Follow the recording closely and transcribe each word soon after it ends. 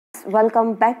students,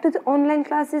 welcome back to the online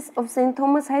classes of St.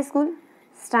 Thomas High School,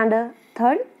 Standard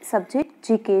 3rd, subject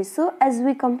GK. So, as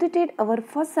we completed our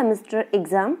first semester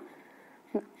exam,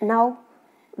 now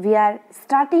we are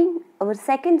starting our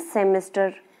second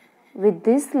semester with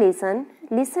this lesson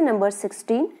number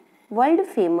 16, World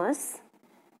Famous.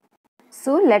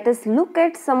 So, let us look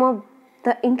at some of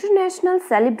the international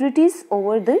celebrities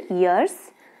over the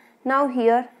years. Now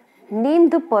here, name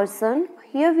the person.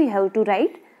 Here we have to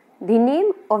write the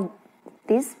name of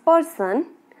this person.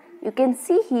 You can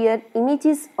see here image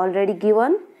is already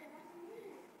given.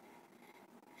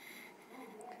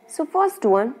 So first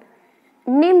one,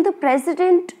 name the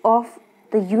president of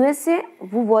the USA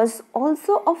who was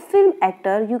also a film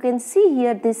actor. You can see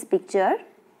here this picture.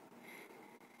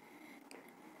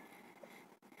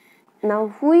 Now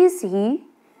who is he?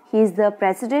 He is the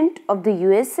president of the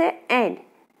USA and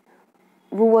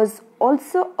who was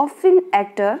also a film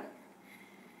actor.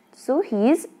 So he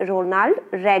is Ronald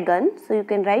Reagan. So you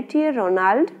can write here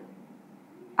Ronald,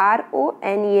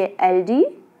 R-O-N-A-L-D,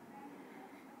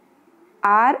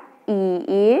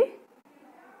 R-E-A-G-A,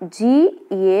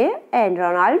 and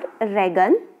Ronald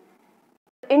Reagan.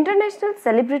 International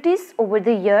celebrities over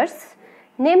the years.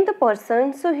 Name the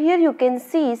person. So here you can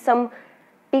see some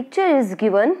picture is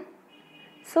given.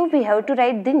 So we have to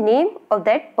write the name of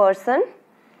that person.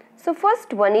 So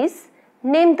first one is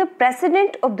name the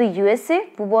president of the USA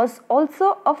who was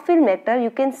also a film actor. You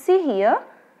can see here,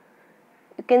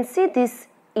 you can see this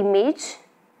image.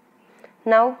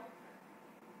 Now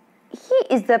he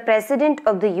is the president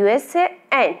of the USA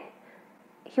and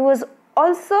he was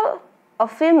also a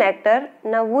film actor.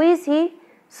 Now who is he?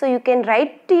 So you can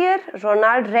write here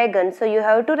Ronald Reagan. So you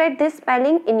have to write this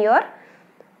spelling in your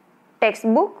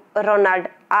textbook. Ronald,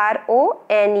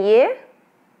 R-O-N-A-L-D,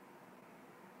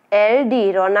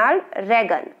 Ronald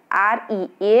Reagan,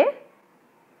 R-E-A-G-A-N,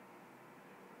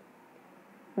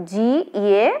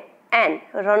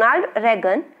 Ronald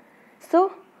Reagan.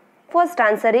 So first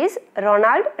answer is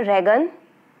Ronald Reagan.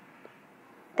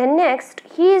 Then next,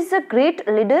 he is a great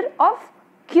leader of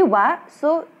Cuba.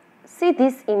 So see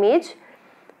this image.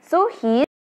 So he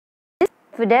is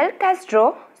Fidel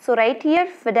Castro. So write here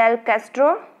Fidel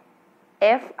Castro,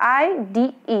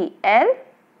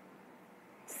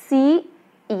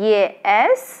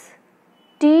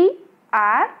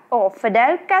 F-I-D-E-L-C-A-S-T-R-O,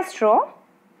 Fidel Castro.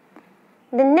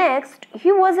 The next,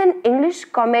 he was an English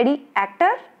comedy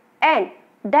actor and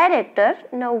director.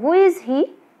 Now who is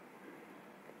he?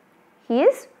 He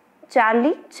is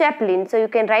Charlie Chaplin. So you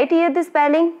can write here the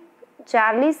spelling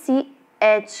Charlie, C-H-A-R-L-I-E,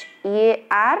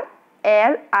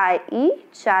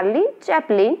 Charlie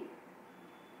Chaplin,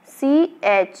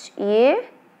 C-H-A-P-L-I-N.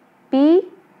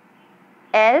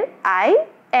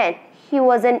 He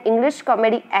was an English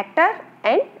comedy actor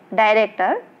and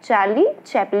director, Charlie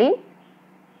Chaplin.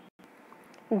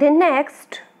 The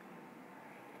next,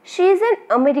 she is an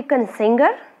American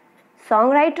singer,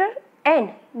 songwriter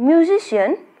and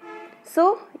musician.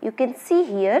 So you can see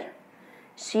here,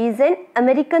 she is an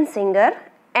American singer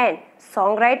and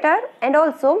songwriter and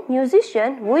also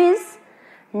musician who is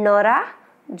Norah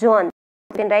Jones.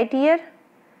 You can write here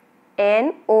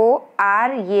N-O-R-A-H,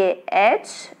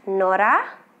 Norah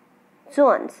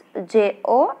Jones,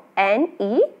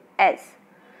 J-O-N-E-S.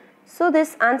 So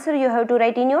this answer you have to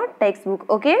write in your textbook,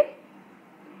 okay?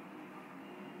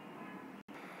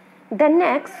 The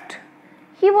next,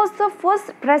 he was the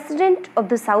first president of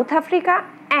the South Africa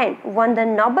and won the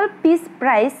Nobel Peace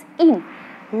Prize in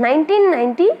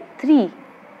 1993.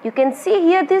 You can see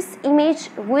here this image.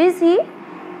 Who is he?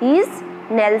 He is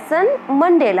Nelson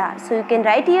Mandela. So you can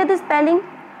write here the spelling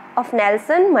of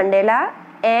Nelson Mandela,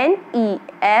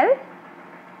 N-E-L-S-O-N.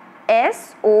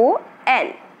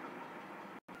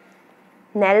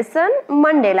 Nelson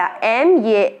Mandela,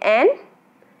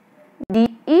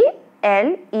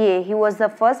 M-A-N-D-E-L-A. He was the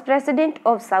first president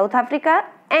of South Africa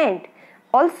and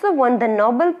also won the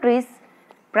Nobel Peace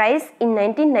Prize in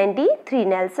 1993.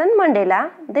 Nelson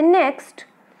Mandela. The next,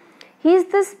 he is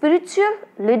the spiritual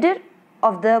leader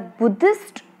of the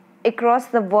Buddhists across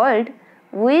the world,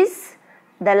 who is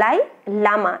Dalai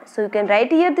Lama. So you can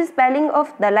write here the spelling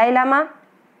of Dalai Lama.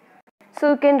 So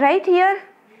you can write here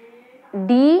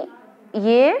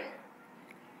D-A-L-A-I-L-A-M-A,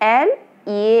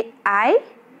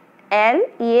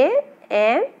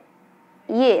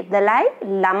 Dalai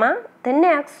Lama. The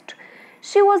next,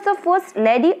 she was the first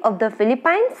lady of the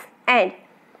Philippines and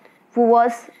who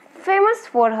was famous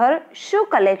for her shoe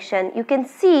collection. You can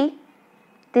see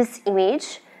this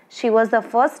image. She was the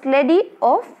first lady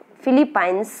of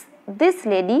Philippines, this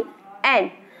lady, and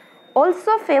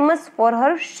also famous for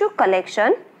her shoe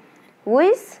collection. Who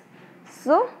is?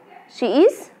 So she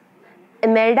is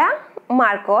Imelda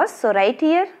Marcos. So write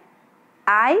here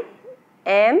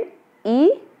I-M-E-L-D-A,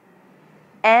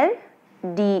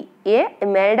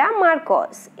 Imelda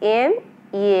Marcos.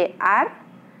 M-A-R-C-O-S,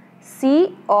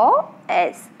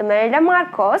 Imelda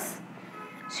Marcos.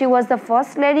 She was the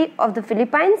first lady of the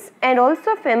Philippines and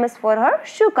also famous for her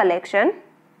shoe collection.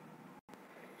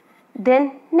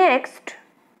 Then next,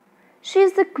 she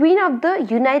is the Queen of the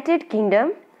United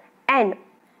Kingdom and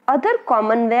other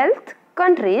Commonwealth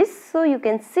countries. So you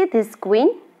can see this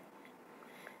queen.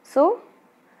 So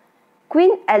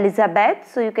Queen Elizabeth.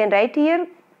 So you can write here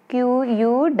Queen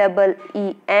Elizabeth,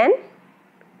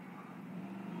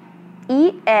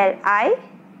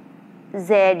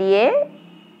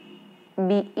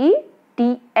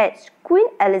 Queen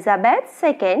Elizabeth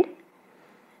II.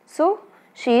 So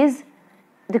she is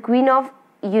the Queen of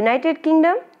United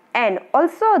Kingdom and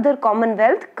also other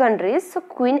Commonwealth countries. So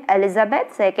Queen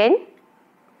Elizabeth II.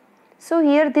 So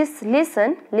here this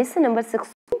lesson number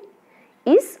 16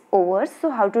 is over. So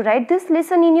how to write this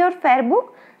lesson in your fair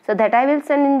book? So that I will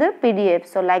send in the PDF.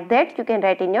 So like that you can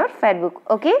write in your fair book.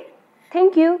 Okay.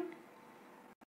 Thank you.